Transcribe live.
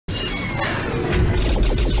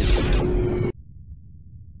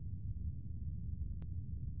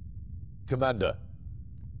Commander,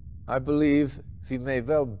 I believe we may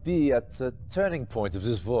well be at a turning point of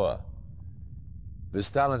this war. With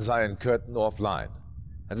Stalin's Iron Curtain offline,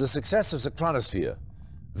 and the success of the Chronosphere,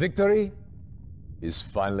 victory is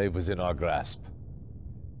finally within our grasp.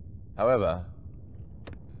 However,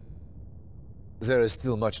 there is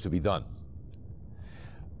still much to be done.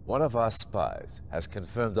 One of our spies has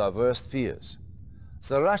confirmed our worst fears.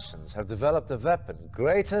 The Russians have developed a weapon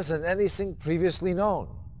greater than anything previously known,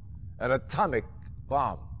 an atomic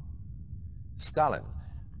bomb. Stalin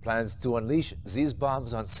plans to unleash these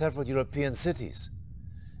bombs on several European cities.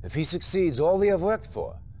 If he succeeds, all we have worked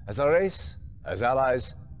for, as a race, as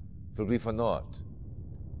allies, will be for naught.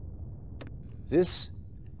 This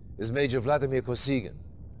is Major Vladimir Kosygin,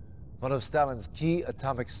 one of Stalin's key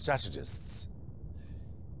atomic strategists.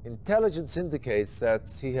 Intelligence indicates that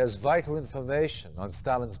he has vital information on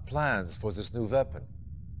Stalin's plans for this new weapon.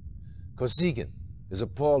 Kosygin is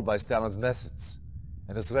appalled by Stalin's methods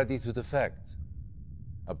and is ready to defect.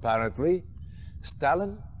 Apparently,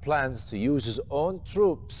 Stalin plans to use his own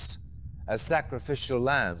troops as sacrificial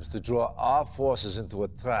lambs to draw our forces into a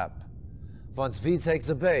trap. Once we take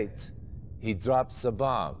the bait, he drops the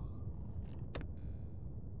bomb.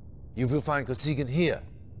 You will find Kosygin here,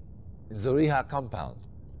 in the Riha compound.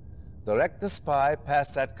 Direct the spy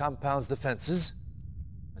past that compound's defenses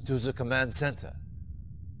and to the command center.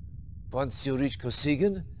 Once you reach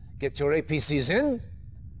Kosygin, get your APCs in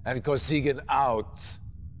and Kosygin out.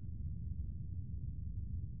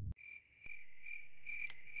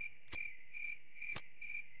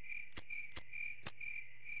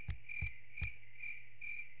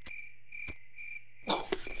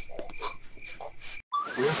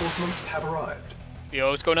 Reinforcements have arrived. Yo,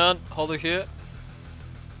 what's going on? Holdo here.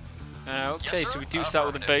 Okay, yes, so we do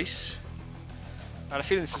start with the base. I had a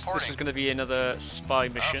feeling this was going to be another spy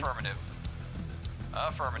mission.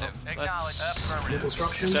 Affirmative. Let's Affirmative.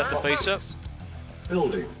 Construction set the base up.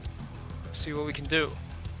 Building. See what we can do.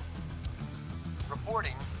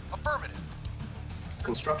 Reporting. Affirmative.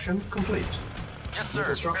 Construction complete. Yes, sir.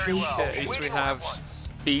 Construction. Very well. Okay, so we have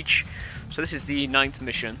beach. So this is the 9th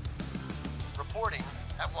mission. Reporting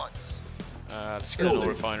at once. Let's get an oil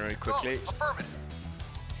refinery quickly. Go. Affirmative.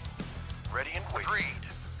 Ready and waiting. Agreed.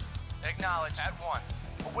 Acknowledged at once.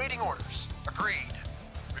 Awaiting orders. Agreed.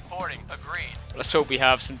 Reporting. Agreed. Let's hope we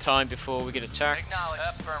have some time before we get attacked. Acknowledged.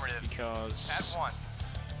 Affirmative. Because at once.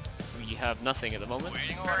 we have nothing at the moment.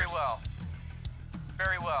 Waiting orders. Very well.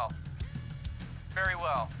 Very well. Very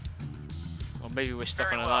well. Or maybe we're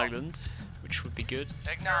stuck on an island, which would be good.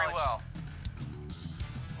 Acknowledged. Very well.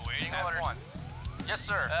 Awaiting orders. Once. Yes,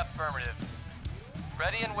 sir. Affirmative.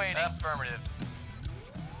 Ready and waiting. Affirmative.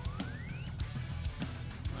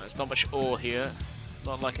 There's not much ore here.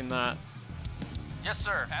 Not liking that. Yes,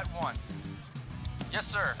 sir. At once. Yes,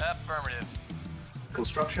 sir. Affirmative.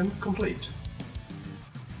 Construction complete.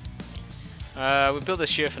 We build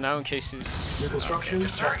this here for now in case there's New construction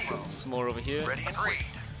options. more over here. Ready and agreed.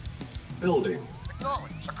 Building.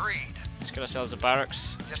 Acknowledged. Agreed. Let's get ourselves a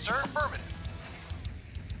barracks. Yes, sir. Affirmative.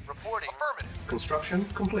 Reporting. Affirmative. Construction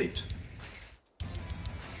complete.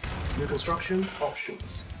 New construction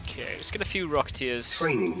options. Okay, let's get a few rocketeers.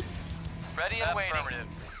 Training. Ready and waiting. Affirmative.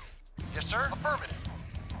 Yes, sir. Affirmative.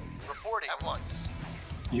 Reporting at once.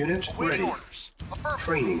 Unit Waiting ready. orders. Affirmative.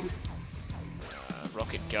 Training.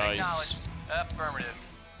 Rocket guys. Acknowledged. Affirmative.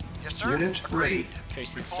 Yes, sir. Unit Agreed. ready. In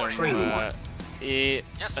case there's some Training.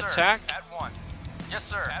 Yes, sir. attack. At once. Yes,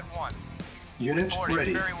 sir. At once. Unit Reporting.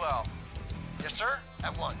 ready. Very well. Yes, sir.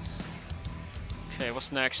 At once. Okay,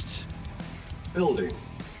 what's next? Building.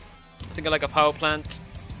 I think I like a power plant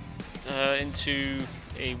into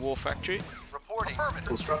a war factory. Reporting. Affirmative.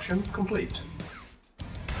 Construction complete.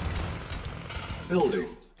 Building.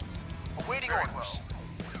 Awaiting orders.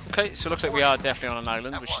 Okay, so it looks like we are definitely on an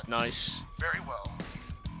island, which is nice. Very well.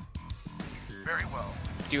 Very well.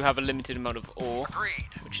 We do have a limited amount of ore, Agreed.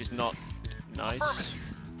 which is not nice. Affirmative.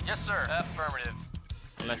 Yes, sir. Affirmative.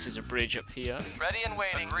 Unless there's a bridge up here. Ready and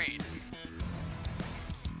waiting. Agreed.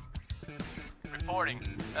 Reporting.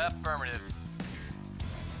 Affirmative.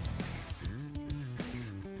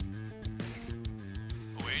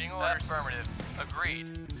 Awaiting orders. Affirmative. Agreed.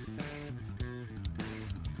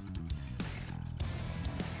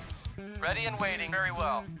 Ready and waiting. Very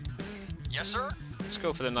well. Yes, sir. Let's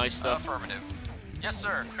go for the nice stuff. Affirmative. Yes,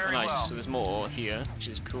 sir. Oh, Very nice, well. so there's more ore here, which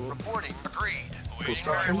is cool. Reporting. Agreed. Awaiting.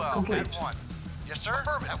 Construction very well. complete. At once. Yes, sir.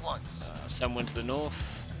 Affirmative. At once. Someone to the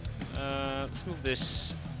north. Let's move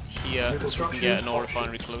this here New so we can construction get an ore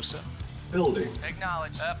refinery options. closer. Building.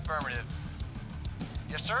 Acknowledged. Affirmative.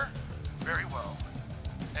 Yes, sir. Very well.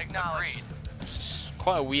 Acknowledged. It's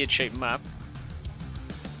quite a weird shaped map.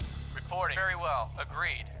 Reporting. Very well.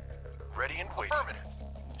 Agreed. Ready and waiting. Affirmative.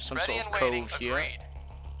 Some Ready sort of and waiting. cove here. Agreed.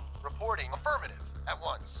 Reporting. Affirmative. At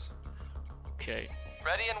once. Okay.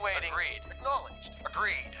 Ready and waiting. Agreed. Acknowledged.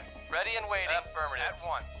 Agreed. Ready and waiting. Affirmative. At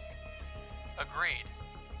once. Agreed.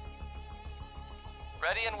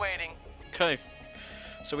 Ready and waiting. Okay.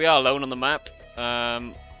 So we are alone on the map.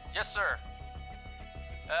 Yes, sir.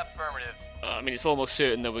 Affirmative. I mean, it's almost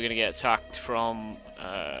certain that we're going to get attacked from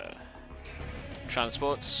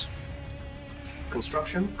transports.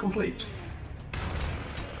 Construction complete.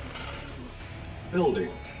 Building.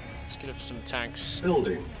 Let's get up some tanks,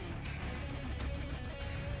 Building.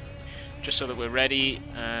 just so that we're ready,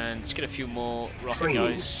 and let's get a few more rocket Training.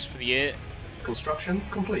 guys for the air. Construction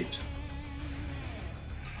complete.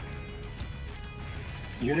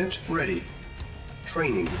 Unit ready.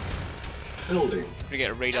 Training. Building. We're gonna get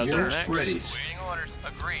a radar Unit gun next. ready. Waiting orders.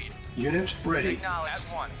 Agreed. Unit ready. Acknowledged.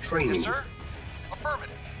 At once. Training. Yes, sir.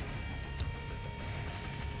 Affirmative.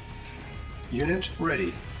 Unit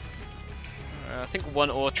ready. I think one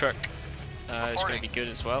ore truck is going to be good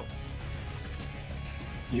as well.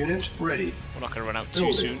 Unit ready. We're not going to run out too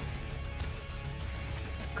Building. soon.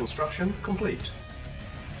 Construction complete.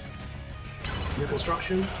 New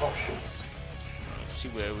construction options. Let's see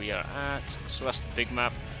where we are at. So that's the big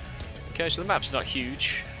map. Okay, so the map's not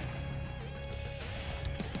huge.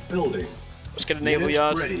 Building. Let's get a naval Unit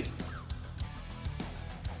yard. ready.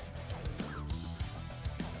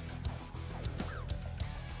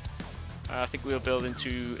 I think we'll build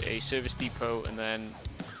into a service depot, and then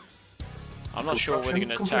I'm not sure where they're going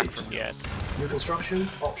to attack Construction from yet. New construction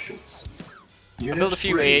options. I Unit build a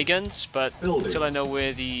few ready. AA guns, but Building. until I know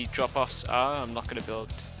where the drop-offs are, I'm not going to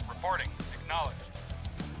build Reporting. Acknowledged.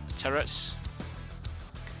 turrets.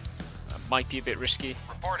 Might be a bit risky.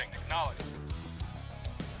 Reporting. Acknowledged.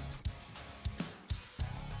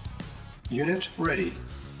 Unit ready.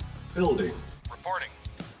 Building. Reporting.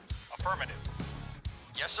 Affirmative.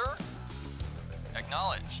 Yes, sir.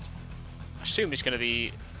 Acknowledged. I assume it's going to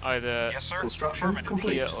be either Yes, sir. Construction Affirmative.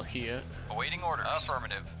 complete. here or here. Awaiting orders.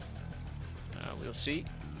 Affirmative. We'll see.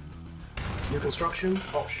 New construction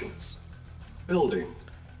options. Building.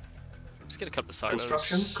 Let's get a couple of silos.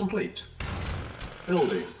 Construction complete.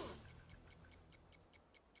 Building.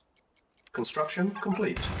 Construction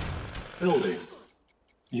complete. Building.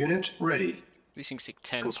 Unit ready. These things take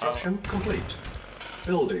 10 Construction complete.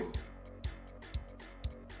 Building.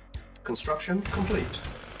 Construction complete.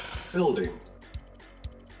 Building.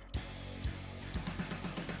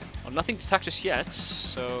 Well, nothing's attacked us yet,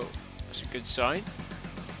 so that's a good sign.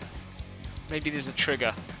 Maybe there's a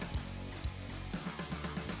trigger.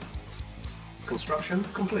 Construction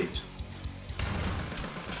complete.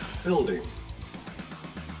 Building.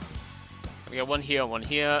 We got one here, one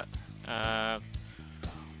here. And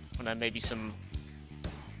then maybe some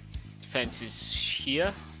defenses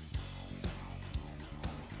here.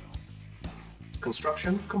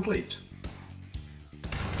 Construction complete.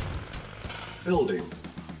 Building.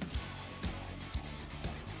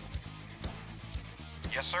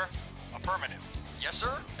 Yes, sir. Affirmative. Yes,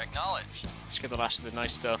 sir. Acknowledged. Let's get the last of the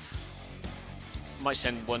nice stuff. Might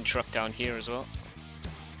send one truck down here as well.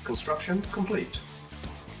 Construction complete.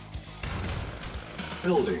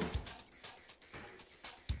 Building.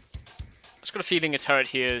 I've got a feeling a turret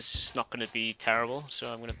here is not going to be terrible,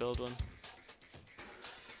 so I'm going to build one.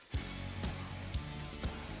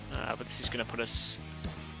 But this is going to put us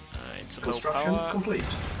into low Construction power.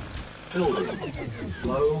 complete. Building.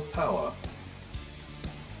 Low power.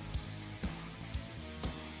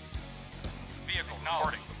 Vehicle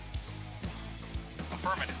reporting.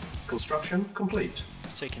 Affirmative. Construction complete.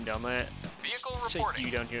 Let's take him down there. Vehicle Let's take reporting.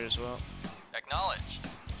 you down here as well. Acknowledged.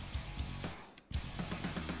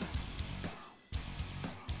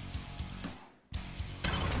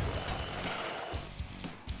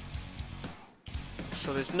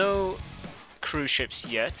 So there's no cruise ships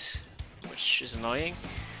yet, which is annoying.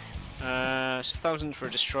 It's 1,000 for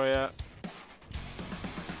a destroyer.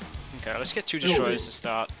 Okay, let's get 2 destroyers to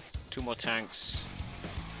start. 2 more tanks.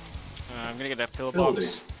 I'm gonna get that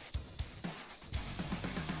pillbox.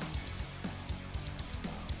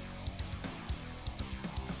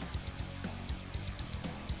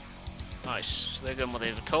 Nice. So they've done what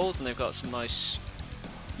they were told, and they've got some nice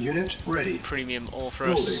Unit ready. premium ore for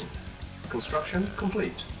us. Building. Construction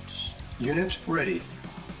complete. Unit ready.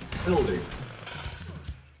 Building.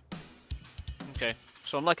 Okay,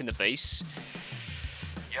 so I'm liking the base.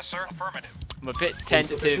 Yes, sir. Affirmative. I'm a bit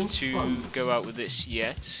tentative Insufficient to funds. go out with this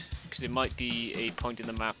yet, because it might be a point in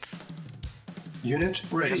the map Unit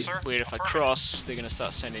ready. Yes, sir. where if I Affirmative. cross, they're going to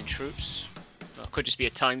start sending troops. Well, it could just be a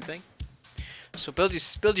time thing. So build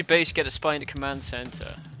your base, get a spy in the command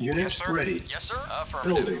center. Unit Yes, sir. ready. Yes, sir.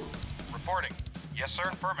 Affirmative. Building. Reporting. Yes, sir.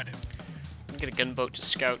 Affirmative. And get a gunboat to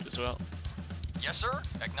scout as well. Yes, sir.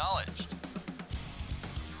 Acknowledged.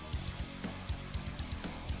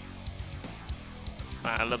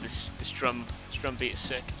 Man, I love this drum beat is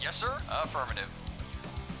sick. Yes, sir. Affirmative.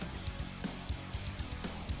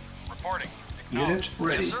 Reporting. Unit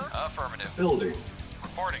ready. Yes, sir. Affirmative. Building.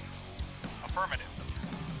 Reporting. Affirmative.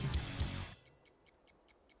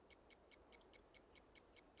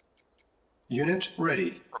 Unit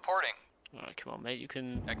ready. Reporting. Alright, come on, mate. You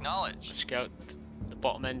can Acknowledged. scout the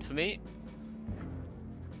bottom end for me.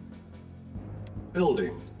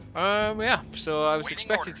 Building. Yeah. So I was Waiting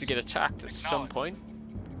expected orders. to get attacked at some Acknowledged. point,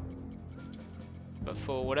 but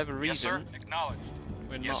for whatever Yes, sir. reason, Acknowledged.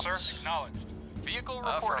 we're Yes, not. sir. Acknowledged. Vehicle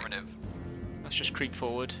reporting. Affirmative. Let's just creep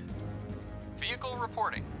forward. Vehicle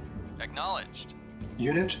reporting. Acknowledged.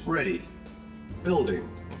 Unit ready. Building.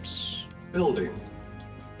 Oops. Building.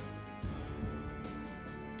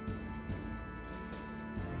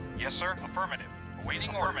 Yes, sir. Affirmative. Awaiting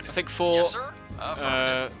affirmative. I think 4 Yes, sir.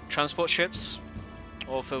 Affirmative. transport ships,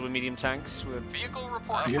 all filled with medium tanks, would Vehicle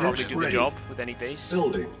reporting. Unit probably do the ready. job with any base,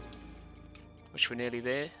 Building. which we're nearly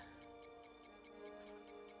there.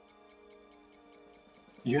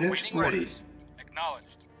 Unit Awaiting ready. orders. Acknowledged.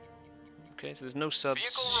 Okay, so there's no subs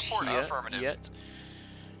Vehicle report. here Affirmative. yet.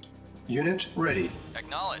 Unit ready.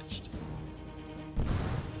 Acknowledged.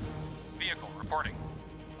 Vehicle reporting.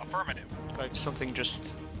 Affirmative. Like something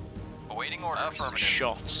just Awaiting orders. Affirmative.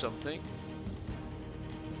 shot something.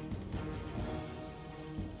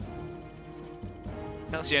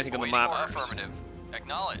 Can't see anything on the Awaiting map. orders. Affirmative.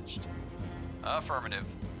 Acknowledged. Affirmative.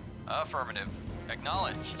 Affirmative.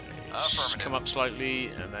 Acknowledged. Just Affirmative. come up slightly,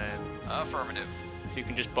 and then Affirmative. if you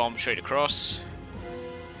can just bomb straight across.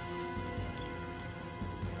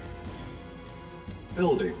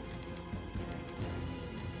 Building.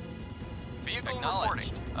 Vehicle reporting.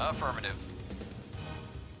 Affirmative.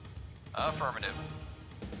 Affirmative.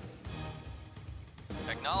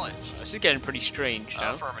 Acknowledged. This is getting pretty strange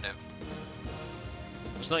now. Affirmative.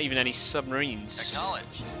 There's not even any submarines.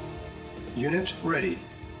 Acknowledged. Unit ready.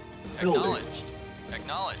 Building. Acknowledged.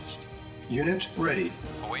 Acknowledged. Unit ready.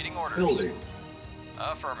 Awaiting orders. Building.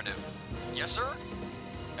 Affirmative. Yes, sir.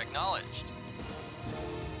 Acknowledged.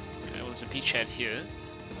 Okay, well, there's a beachhead here.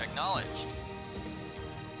 Acknowledged.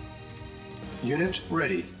 Unit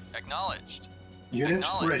ready. Acknowledged. Unit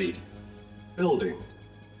Acknowledged. ready. Building.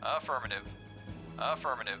 Affirmative.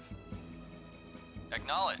 Affirmative.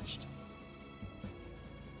 Acknowledged.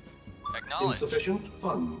 Acknowledged. Insufficient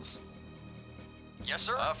funds. Yes,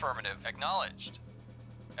 sir. Affirmative. Acknowledged.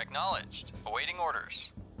 Acknowledged. Awaiting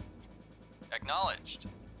orders. Acknowledged.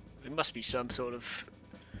 There must be some sort of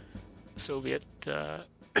Soviet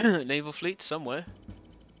naval fleet somewhere.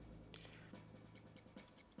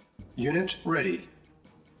 Unit ready.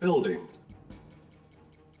 Building.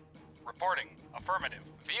 Reporting. Affirmative.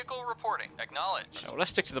 Vehicle reporting. Acknowledged. Right, well,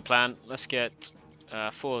 let's stick to the plan. Let's get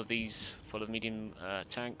 4 of these full of medium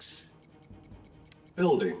tanks.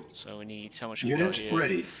 Building. So we need how much? Have we got Unit here?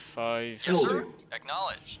 ready. 5. Yes, sir. Building.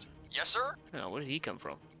 Acknowledged. Yes, sir. Oh, where did he come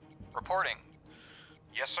from? Reporting.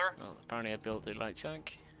 Yes, sir. Well, apparently I built a light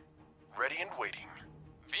tank. Ready and waiting.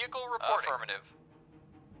 Vehicle reporting. Affirmative.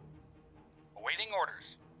 Awaiting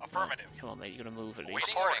orders. Affirmative. Come on, mate, you're gonna move at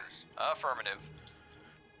least. Awaiting orders. Affirmative.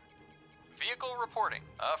 Vehicle reporting.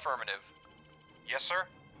 Affirmative. Yes, sir.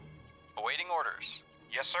 Awaiting orders.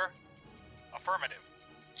 Yes, sir. Affirmative.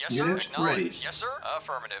 Yes, sir. Unit Acknowledged. ready. Yes, sir.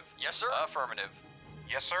 Affirmative. Yes, sir. Affirmative.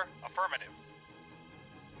 Yes, sir. Affirmative.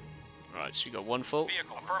 Right, so you got 1 full.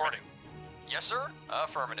 Vehicle reporting. Yes, sir.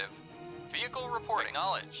 Affirmative. Vehicle reporting.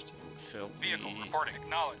 Acknowledged. Fill Vehicle the reporting.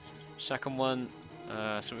 Acknowledged. second one.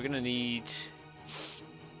 So we're gonna need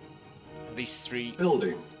at least 3.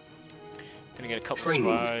 Building. Gonna get a couple Training.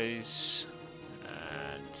 of spies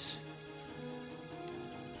and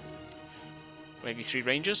maybe 3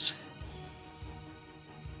 rangers.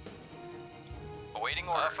 Awaiting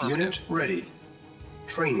order. Affirmative. Unit ready.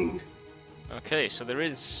 Training. Okay, so there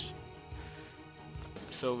is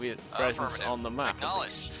Soviet presence Affirmative. on the map at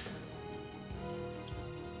Acknowledged. least.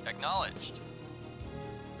 Acknowledged.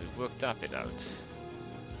 We've worked that bit out.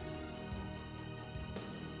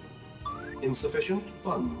 Insufficient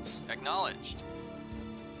funds. Acknowledged.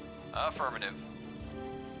 Affirmative.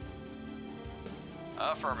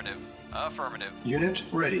 Affirmative. Affirmative. Unit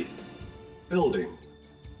ready. Building.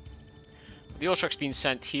 The ore truck's been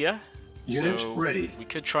sent here. Unit so ready. We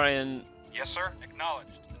could try and Yes, sir.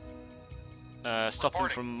 Acknowledged. stop them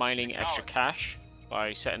Reporting. from mining extra cash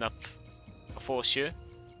by setting up a force here.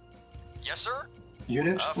 Yes, sir.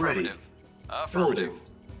 Unit ready. Affirmative. Affirmative. Building.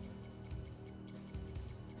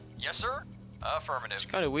 Yes, sir. Affirmative. It's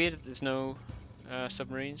kind of weird that there's no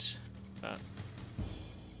submarines. But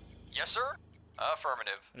Yes, sir.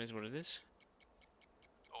 Affirmative. it is what it is.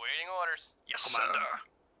 Awaiting orders. Yes, Commander.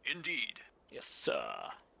 Indeed. Yes, sir.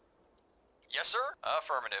 Yes, sir.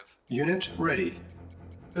 Affirmative. Unit ready.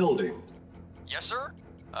 Building. Yes, sir.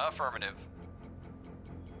 Affirmative.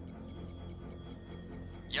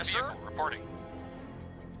 Yes, sir. Reporting.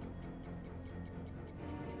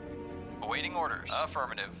 Awaiting orders.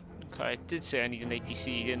 Affirmative. Okay, I did say I need an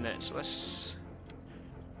APC, didn't it? So let's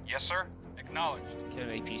Yes, sir. Acknowledged. get an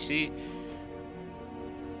APC.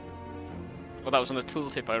 Well, that was on the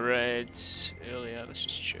tooltip I read earlier. Let's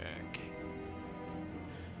just check.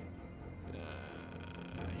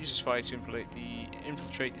 Use a spy to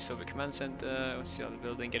infiltrate the Soviet command center. Let's see how the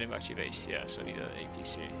building. Getting back to your base. Yeah, so I need an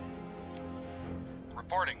APC.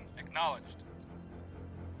 Reporting. Acknowledged.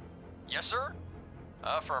 Yes, sir.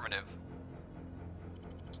 Affirmative.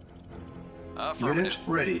 Affirmative. Unit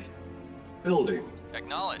ready. Building.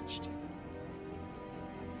 Acknowledged.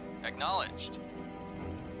 Acknowledged.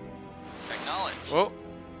 Acknowledged. Whoa.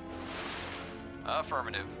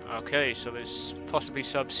 Affirmative. Okay, so there's possibly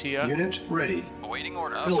subs here. Unit ready. Awaiting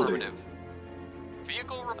order. Building. Affirmative.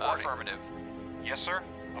 Vehicle reporting. Affirmative. Yes, sir.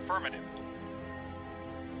 Affirmative.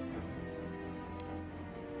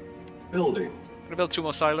 Building. Gonna build 2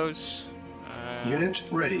 more silos. Unit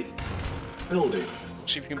ready. Building.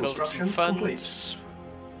 See if we can build some Construction funds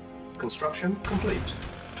Construction complete.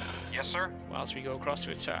 Yes, sir. whilst we go across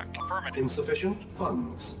to attack. Affirmative. Insufficient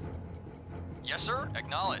funds. Yes, sir.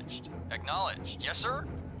 Acknowledged. Acknowledged. Yes, sir.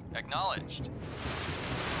 Acknowledged.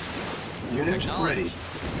 Unit Acknowledged. ready.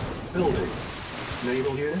 Building.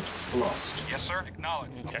 Naval unit lost. Yes, sir.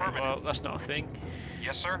 Acknowledged. Okay, Affirmative. well that's not a thing.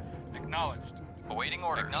 Yes, sir. Acknowledged. Awaiting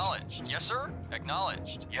orders. Acknowledged. Yes, sir.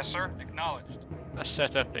 Acknowledged. Yes, sir. Acknowledged. Let's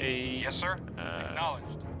set up a Yes, sir. Acknowledged.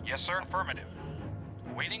 Yes, sir. Affirmative.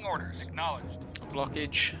 Awaiting orders. Acknowledged. a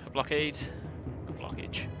blockage, a blockade, a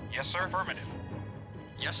blockage. Yes, sir. Affirmative.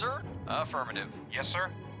 Yes, sir. Affirmative. Yes, sir.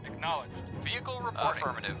 Acknowledged. Vehicle reporting.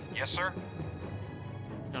 Affirmative. Yes, sir.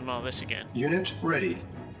 No, not this again. Unit ready.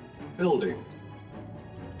 Building.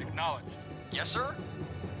 Acknowledged. Yes, sir.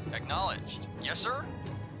 Acknowledged. Yes, sir.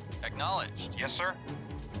 Acknowledged. Yes, sir.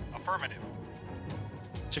 Affirmative.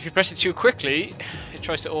 So if you press it too quickly, it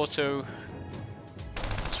tries to auto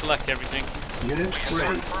select everything. Unit Yes, sir.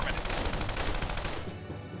 ready. Affirmative.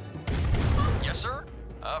 Yes, sir.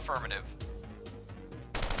 Affirmative.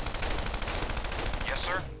 Yes,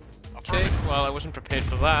 sir. Okay, Affirmative. well I wasn't prepared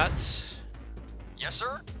for that. Yes,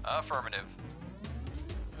 sir. Affirmative.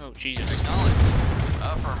 Oh Jesus. Acknowledged.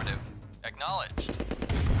 Affirmative. Acknowledged.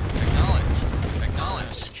 Acknowledged. Acknowledged.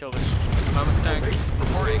 Let's kill this mammoth tank. Base is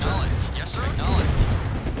Reporting. built. Acknowledged. Yes, sir. Acknowledged.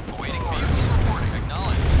 Awaiting orders. Reporting.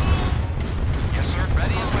 Acknowledged. Yes, sir.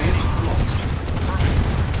 Ready and waiting. Unit lost. Affirmative.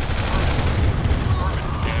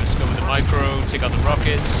 Affirmative. Okay, let's go with the micro, take out the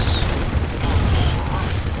rockets.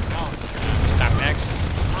 Let's tap next.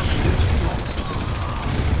 Unit lost.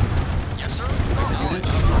 Yes, sir. Unit Acknowledged.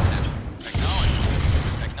 lost.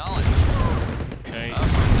 Acknowledged. Acknowledged. Okay,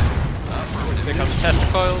 Affirmative. Affirmative. take out the test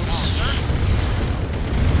coils.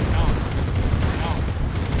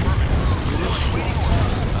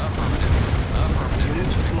 Affirmative. Affirmative.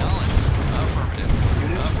 Unit lost. Affirmative.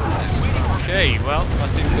 Unit lost. Okay, well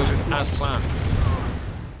that didn't go as planned.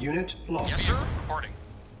 Unit Yes, lost. sir. Reporting.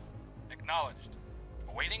 Acknowledged.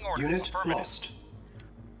 Awaiting orders. Unit Affirmative. lost.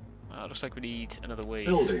 Well, it looks like we need another wave.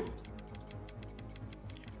 Building.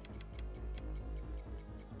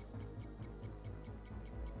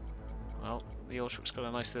 Well, the old ship's got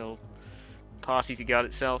a nice little party to guard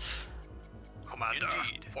itself. Commander,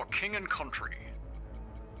 for king and country.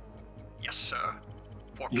 Yes, sir.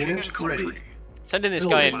 For Unit king and country. ready. Sending this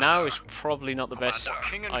guy in Building. now is probably not the best Commander,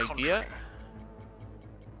 king and idea, country.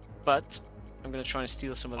 but I'm going to try and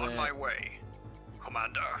steal some of On my their... way.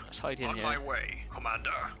 Commander. Let's hide in On here. my way.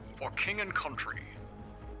 Commander. For king and country.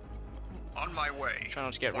 On my way. Try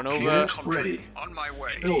not to get For run king over. and country. Ready. On my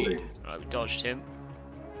way. Building. Right, we dodged him.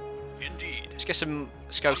 Indeed. Let's get some On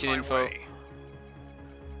scouting my info. way.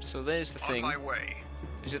 So there's the On thing. my way.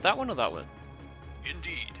 Is it that one or that one?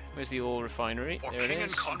 Indeed. Where's the oil refinery? For There it king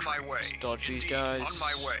is. and country. On my way. Let's dodge these Indeed. guys. On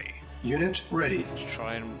my way. Unit ready. Let's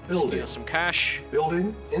try and Building. steal some cash.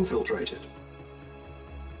 Building infiltrated.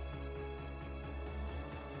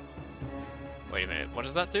 Wait a minute, what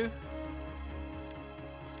does that do? It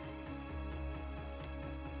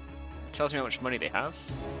tells me how much money they have.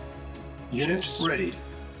 Unit Ships. ready.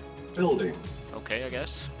 Building. Okay, I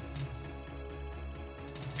guess.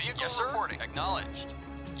 Vehicle yes, sir. Reporting. Acknowledged.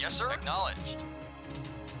 Yes, sir. Acknowledged.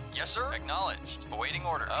 Yes, sir. Acknowledged. Awaiting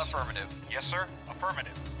orders. Affirmative. Yes, sir.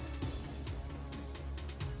 Affirmative.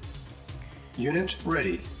 Unit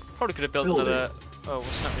ready. Probably could have built Building. another. Oh,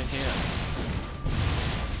 what's happening here?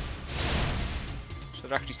 So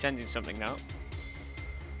they're actually sending something now.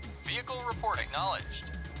 Vehicle report acknowledged.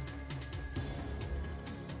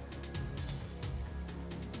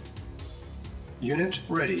 Unit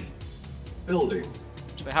ready. Building.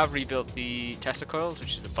 So they have rebuilt the Tesla coils,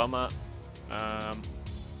 which is a bummer. I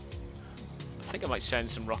think I might send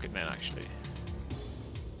some rocket men actually.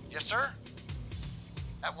 Yes, sir.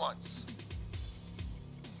 At once.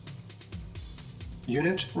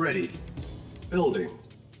 Unit ready. Building.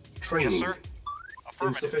 Training. Yes, sir. Affirmative.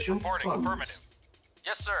 Insufficient Reporting. funds. Affirmative.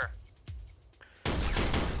 Yes, sir.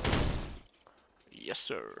 Yes,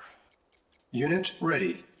 sir. Unit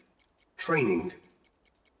ready. Training.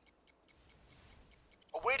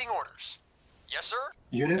 Awaiting orders. Yes, sir.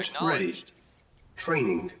 Unit ready. Acknowledged.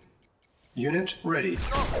 Training. Unit ready.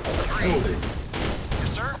 Agreed. Building.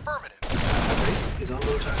 Yes, sir. Affirmative. Base is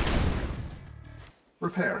under attack.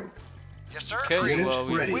 Repairing. Yes, sir. Okay, Agreed. Unit well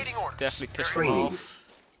we ready. Awaiting orders. definitely pissed them Training. off.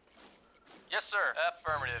 Yes, sir.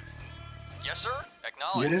 Affirmative. Yes, sir.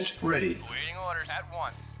 Acknowledged. Unit ready. Awaiting orders. At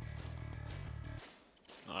once.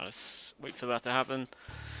 Let's wait for that to happen.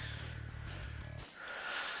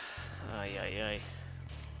 Ay ay ay.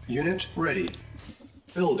 Unit ready.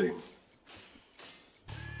 Building.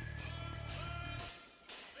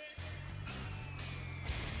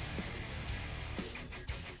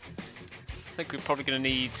 I think we're probably going to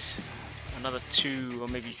need another 2 or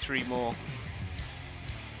maybe 3 more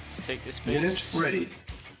to take this base. Unit ready.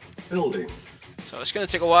 Building. So it's going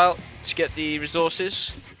to take a while to get the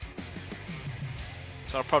resources.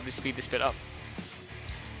 So I'll probably speed this bit up.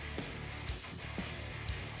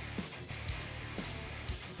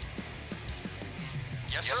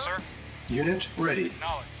 Yes, Yes, sir. sir. Unit ready.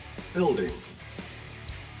 Acknowledged. Building.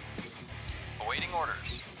 Awaiting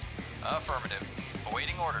orders. Affirmative.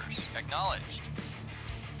 Awaiting orders. Acknowledged.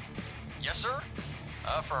 Yes, sir.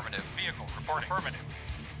 Affirmative. Vehicle reporting. Affirmative.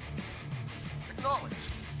 Acknowledged.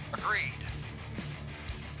 Agreed.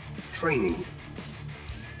 Training.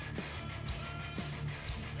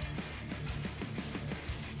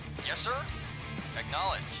 Yes, sir.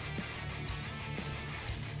 Acknowledged.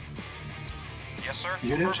 Yes, sir.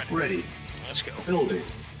 Unit Affirmative. ready. Let's go. Building.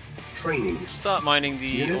 Training. Start mining the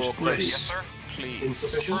Unit ore ready. Yes, cliffs, sir. please.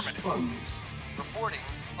 Insufficient Affirmative. funds. Reporting.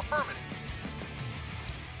 Affirmative.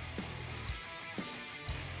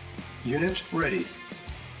 Unit ready.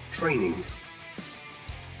 Training.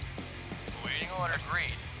 Awaiting orders.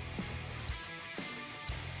 Agreed.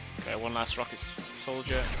 Okay, one last rocket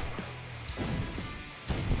soldier.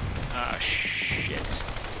 Ah, shit.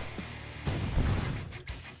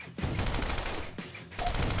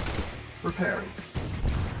 Repairing.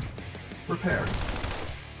 Repairing.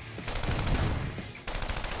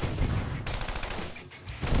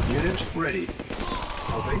 Unit ready.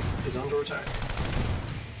 Our base is under attack.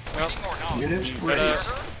 Well, Awaiting orders. Unit you ready. better Yes,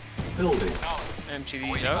 sir. Building. Acknowledged. empty these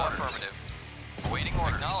Awaiting out. affirmative. Awaiting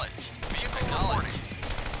orders. Acknowledged. Vehicle reporting.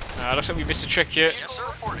 Looks like we missed a trick here. Yes, sir.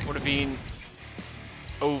 Reporting. Would have been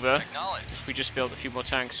over Acknowledged. if we just built a few more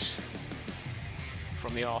tanks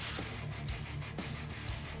from the off.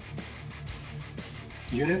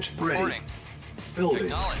 Unit ready. Reporting. Building.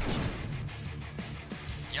 Acknowledged.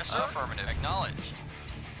 Yes, sir. Affirmative. Acknowledged.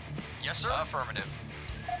 Yes, sir. Affirmative.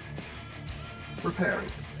 Repairing.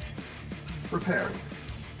 Repairing.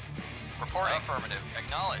 Reporting. Affirmative.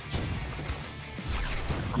 Acknowledged.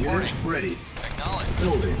 Unit Reporting. ready. Acknowledged.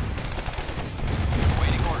 Building.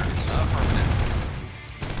 Awaiting orders. Affirmative.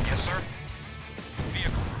 Yes, sir.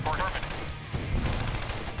 Vehicle reporting. Affirmative.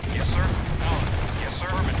 Yes, sir. Acknowledged. Yes, sir.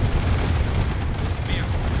 Affirmative.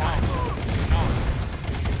 Vehicle reporting. Acknowledged.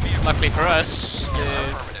 Vehicle. Luckily for us, they're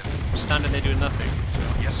Affirmative. standing there doing nothing. So.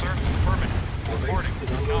 Yes, sir. Affirmative. Our base Reporting.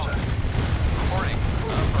 is under attack. Reporting.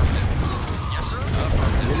 Affirmative. Yes, sir.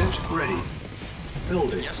 Affirmative. Unit ready.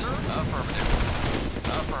 Building. Yes, sir. Affirmative.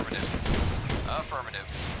 Affirmative. Affirmative.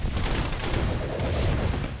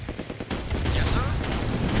 Yes, sir.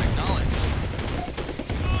 Acknowledged.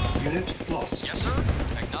 Unit lost. Yes, sir.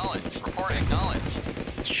 Acknowledged. Report acknowledged.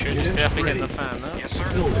 Shit, Unit it's definitely hitting the ready. fan though. Yes, sir.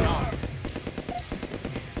 Building. Acknowledged.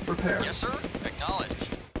 Repairing. Yes, sir. Acknowledged.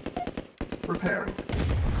 Repairing.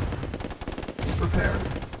 Repairing.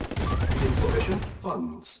 Insufficient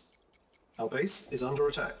funds. Our base is under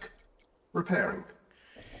attack. Repairing.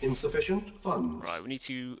 Insufficient funds. Right, we need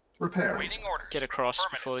to Repairing. Awaiting orders. get across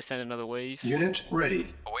Affirmative. before they send another wave. Unit ready.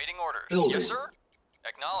 Awaiting orders. Building. Yes, sir.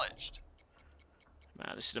 Acknowledged.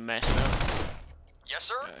 Man, this is a mess now. Yes,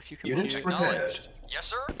 sir. If you can Unit compute- repaired. Acknowledged. Yes,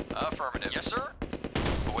 sir. Affirmative. Yes, sir.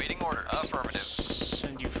 Awaiting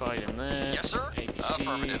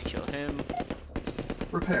Affirmative. kill him.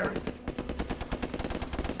 Repairing.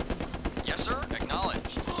 Yes, sir.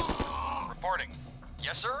 Acknowledged. Reporting.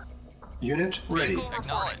 Yes, sir. Unit ready. Vehicle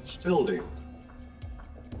acknowledged. Building.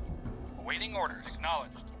 Awaiting orders.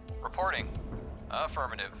 Acknowledged. Reporting.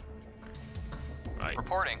 Affirmative. Right.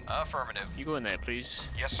 Reporting. Affirmative. You go in there, please.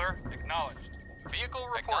 Yes, sir. Acknowledged. Vehicle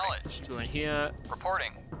reporting. You go in here.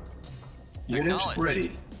 Reporting. Unit Acknowledged.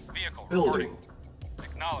 ready. Vehicle Building. reporting.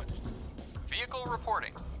 Acknowledged. Vehicle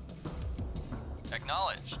reporting.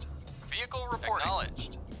 Acknowledged. Vehicle reporting.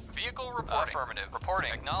 Acknowledged. Vehicle reporting. Affirmative.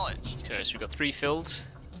 Reporting. Acknowledged. Okay, so we've got 3 filled.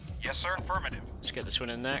 Yes, sir. Affirmative. Let's get this one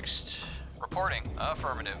in next. Reporting.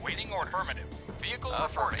 Affirmative. Awaiting order. Affirmative. Vehicle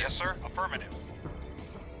Affirmative. reporting. Yes, sir. Affirmative.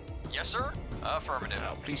 Yes, sir. Affirmative.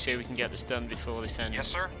 Now, please say we can get this done before they send Yes,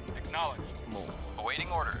 sir. Acknowledged. more. Awaiting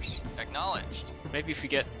orders. Acknowledged. Maybe if we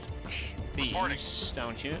get these Reporting.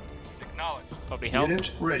 down here, Acknowledged. probably help.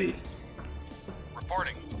 Unit ready.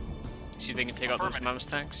 Reporting. See if they can take out those Affirmative. mammoth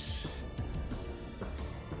tanks.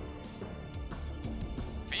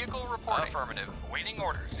 Vehicle reporting. Affirmative. Awaiting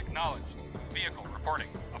orders. Acknowledged. Vehicle reporting.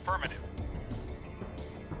 Affirmative.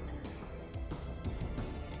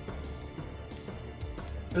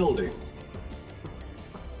 Building.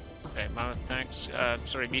 Okay, mammoth tanks.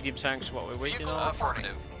 Sorry, medium tanks. What we're waiting Vehicle on.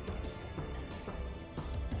 affirmative.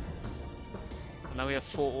 And now we have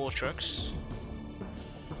 4 ore trucks.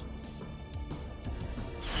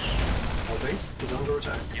 Our base is under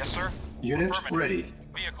attack. Yes, sir. Unit Affirmative. ready.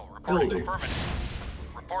 Vehicle reporting. Building.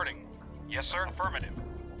 Affirmative. Reporting. Yes, sir. Affirmative.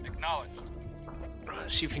 Acknowledged. Right,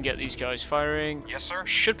 let's see if we can get these guys firing. Yes, sir.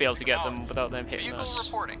 Should be able to get them without them hitting Vehicle us.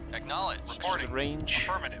 reporting. Acknowledged. Reporting. The range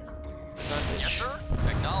Affirmative. advantage. Yes, sir.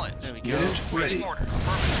 Acknowledged. There we go. Unit Awaiting ready. order.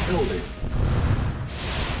 Affirmative. Building.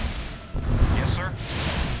 Yes, sir.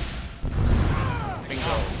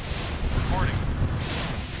 Bingo. Reporting.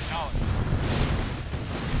 Acknowledged.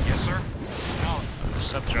 Yes, sir. Acknowledged.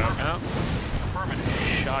 Subs are out now. Affirmative.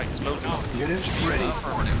 Shite, there's loads of them. Unit ready.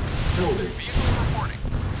 Affirmative. Building. Vehicle reporting.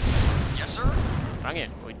 Yes, sir. Bang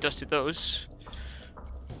in. We dusted those.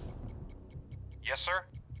 Yes, sir.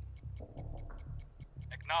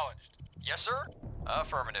 Acknowledged. Yes, sir.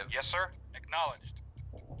 Affirmative. Yes, sir. Acknowledged.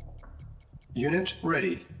 Unit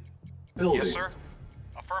ready. Building. Yes, sir.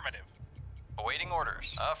 Affirmative. Awaiting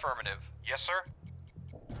orders. Affirmative. Yes, sir.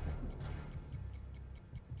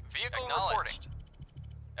 Vehicle reporting.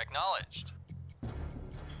 Acknowledged.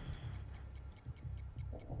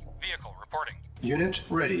 Vehicle reporting. Unit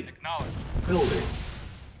ready. Acknowledged. Building.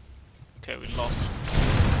 Okay, we lost.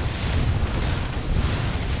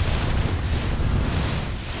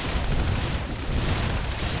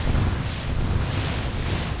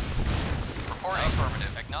 Reporting.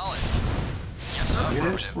 Affirmative. Acknowledged. Yes, sir.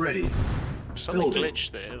 Unit Affirmative. ready. Something Building.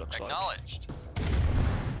 glitched there, it looks like. Acknowledged.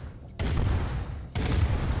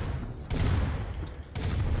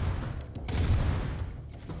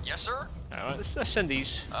 Yes, sir. Alright, let's send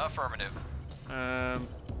these. Affirmative.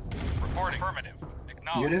 Reporting. Affirmative.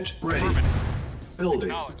 Acknowledged. Unit ready. Affirmative. Building.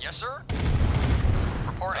 Acknowledged. Yes, sir.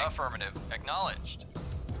 Reporting. Affirmative. Acknowledged.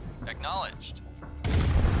 Acknowledged.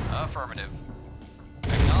 Affirmative.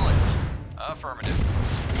 Acknowledged. Affirmative.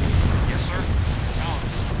 Yes, sir.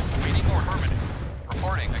 Acknowledged. Waiting order. Affirmative.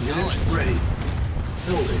 Reporting. Unit Acknowledged. ready.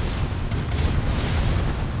 Building.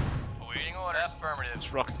 Awaiting order. Affirmative.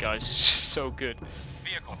 This rocket guy's so good.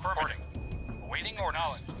 Vehicle. Affirmative. Awaiting order.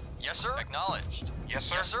 Acknowledged. Yes, sir. Acknowledged. Yes,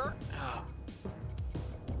 sir. Yes, sir.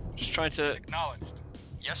 Just trying to. Acknowledged.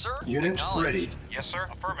 Yes, sir. Unit Acknowledged. ready. Yes, sir.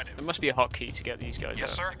 Affirmative. There must be a hotkey to get these guys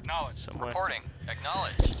Yes, out sir. Acknowledged. somewhere. Reporting.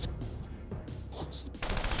 Acknowledged. Our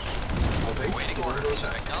base Awaiting is under orders.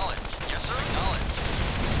 attack. Acknowledged. Yes, sir. Acknowledged.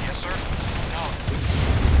 Yes, sir. Acknowledged.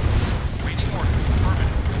 Waiting order.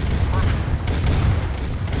 Affirmative. Affirmative.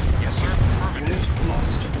 Yes, sir. Affirmative. Unit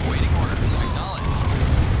lost. Awaiting orders. Acknowledged.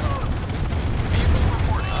 Vehicle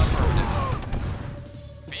reporting. Affirmative.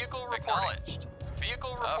 Vehicle reporting.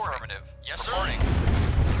 Vehicle reporting. Affirmative. Yes, sir. Reporting.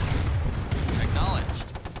 Acknowledged.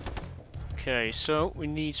 Okay, so we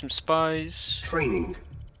need some spies. Training.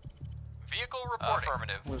 Vehicle reporting.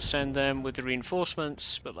 Affirmative. We'll send them with the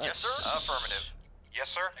reinforcements, but let's. Yes, sir. Affirmative. Yes,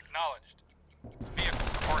 sir. Acknowledged. Vehicle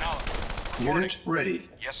reporting. Acknowledged. Unit ready.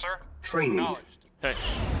 Yes, sir. Training. Acknowledged. Okay,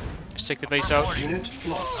 let's take the base out. Unit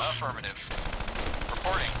lost. Affirmative.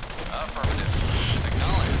 Reporting. Affirmative.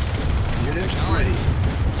 Acknowledged. Unit ready.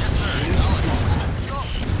 Yes, sir. Unit Acknowledged. lost.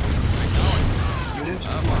 Acknowledged. Unit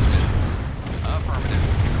lost. Affirmative.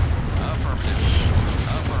 Affirmative.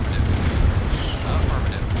 Affirmative.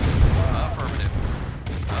 Affirmative. Affirmative.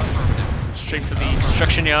 Affirmative. Straight for the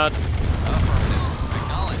construction yard, Affirmative.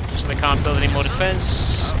 Acknowledged. so they can't build any more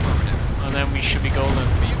defense, Affirmative. and then we should be golden.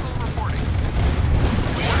 Vehicle reporting.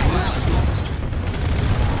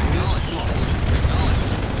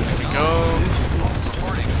 go. Unit lost.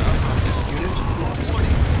 Reporting. Unit lost.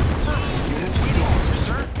 Unit Waiting lost. orders,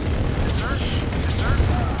 sir. Yes, sir. Yes, sir.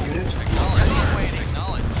 Unit Acknowledge. lost. Ready and waiting.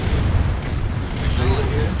 Acknowledge. Naval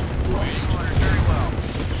unit lost. Waiting orders very well.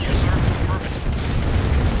 Yes, sir. Affirmative.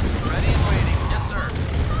 Ready and waiting. Yes, sir.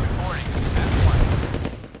 Reporting. At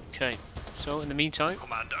once. Okay, so in the meantime,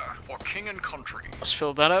 Commander, for king and country. let's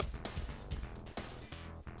fill that up.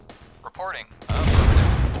 Reporting.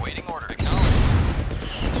 Affirmative. Awaiting order. Acknowledge.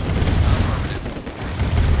 Affirmative.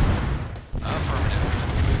 Affirmative.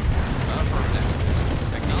 Affirmative.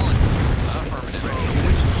 Acknowledge. Affirmative.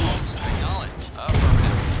 Unit lost. Acknowledge.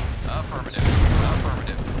 Affirmative. Affirmative.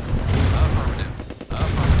 Affirmative. Affirmative.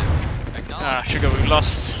 Affirmative. Acknowledge. Ah, sugar, we've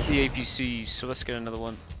lost the APCs, so let's get another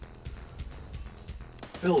one.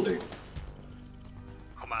 Building.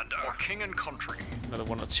 Commander, for king and country. Another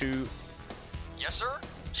one or two. Yes, sir.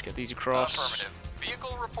 Let's get these across. Affirmative.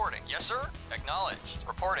 Vehicle reporting. Yes, sir. Acknowledge.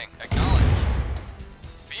 Reporting. Acknowledge.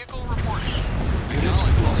 Vehicle reporting. Unit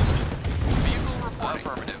Acknowledge. lost. Vehicle reporting.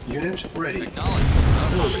 Affirmative. Unit ready. Acknowledge.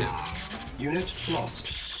 Building. Affirmative. Unit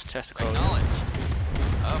lost. Testicle. Acknowledge.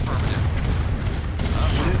 Affirmative.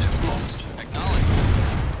 Unit Affirmative. lost. Acknowledge.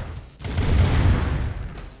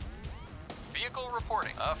 Vehicle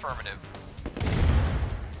reporting. Affirmative.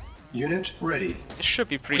 Unit ready. It should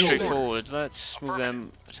be pretty Building. straightforward. Let's move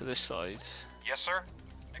them to this side. Yes, sir.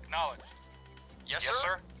 Acknowledged. Yes, Yes,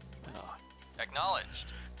 sir. sir. Oh, Acknowledged.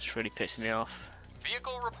 it's really pissing me off.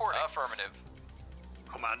 Vehicle reporting. Affirmative.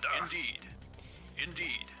 Commander. Indeed.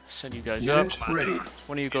 Indeed. Send you guys Unit up. ready.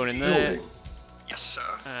 One of you going in there, Building. Yes, sir.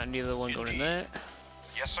 and the other one going in there.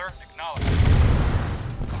 Yes, sir. Acknowledged.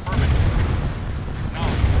 Affirmative.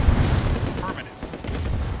 Acknowledged. Affirmative.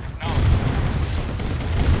 Acknowledged.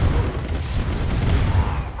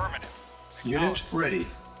 Affirmative. Unit Acknowledged. ready.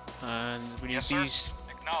 And we need Yes, sir. these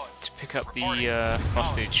Acknowledged. to pick up Reporting. the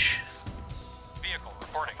hostage. Vehicle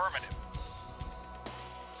reporting. Affirmative.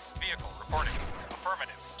 Vehicle reporting.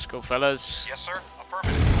 Affirmative. Let's go, fellas. Yes, sir.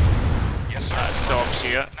 Affirmative. Yes, sir. Dogs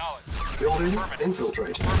here. Acknowledged. Building Affirmative.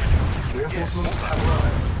 infiltrated. Affirmative. Reinforcements have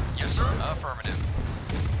arrived. Yes, sir. Affirmative.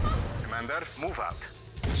 Commander, move out.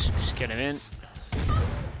 Just get him in.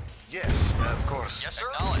 Yes, of course. Yes, sir.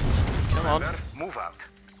 Come Acknowledge. on. Commander, move out.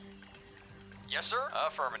 Yes, sir.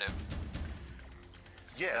 Affirmative.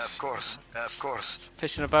 Yes, of course, of course.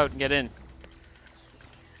 Pissing about and get in.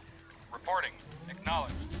 Reporting.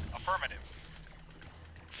 Acknowledged. Affirmative.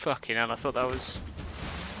 Fucking hell, I thought that was...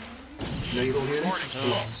 Naval unit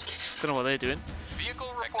lost. Don't know what they're doing. Vehicle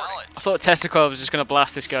reporting. I thought Testicle was just gonna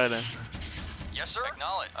blast this guy then. Yes, sir.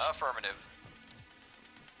 Acknowledge. Affirmative.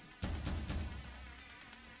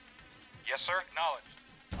 Yes, sir. Acknowledged.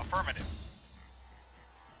 Affirmative.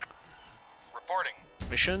 Reporting.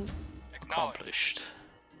 Mission Acknowledged. accomplished.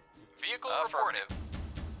 Vehicle reporting.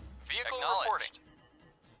 Vehicle reporting.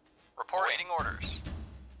 Awaiting orders.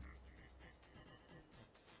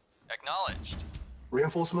 Acknowledged.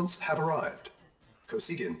 Reinforcements have arrived.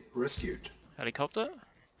 Kosygin rescued. Helicopter?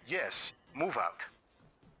 Yes, move out.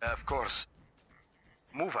 Of course.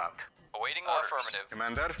 Move out. Awaiting orders. Affirmative.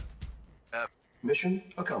 Commander, Mission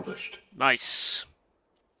accomplished. Nice.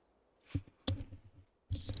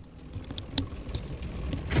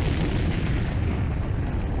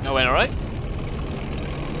 That went alright.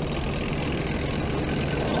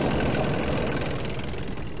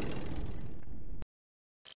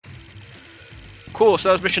 Cool, so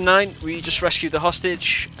that was mission 9. We just rescued the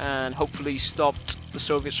hostage and hopefully stopped the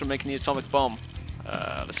Soviets from making the atomic bomb.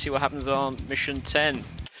 Let's see what happens on mission 10.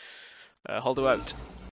 Holdo out.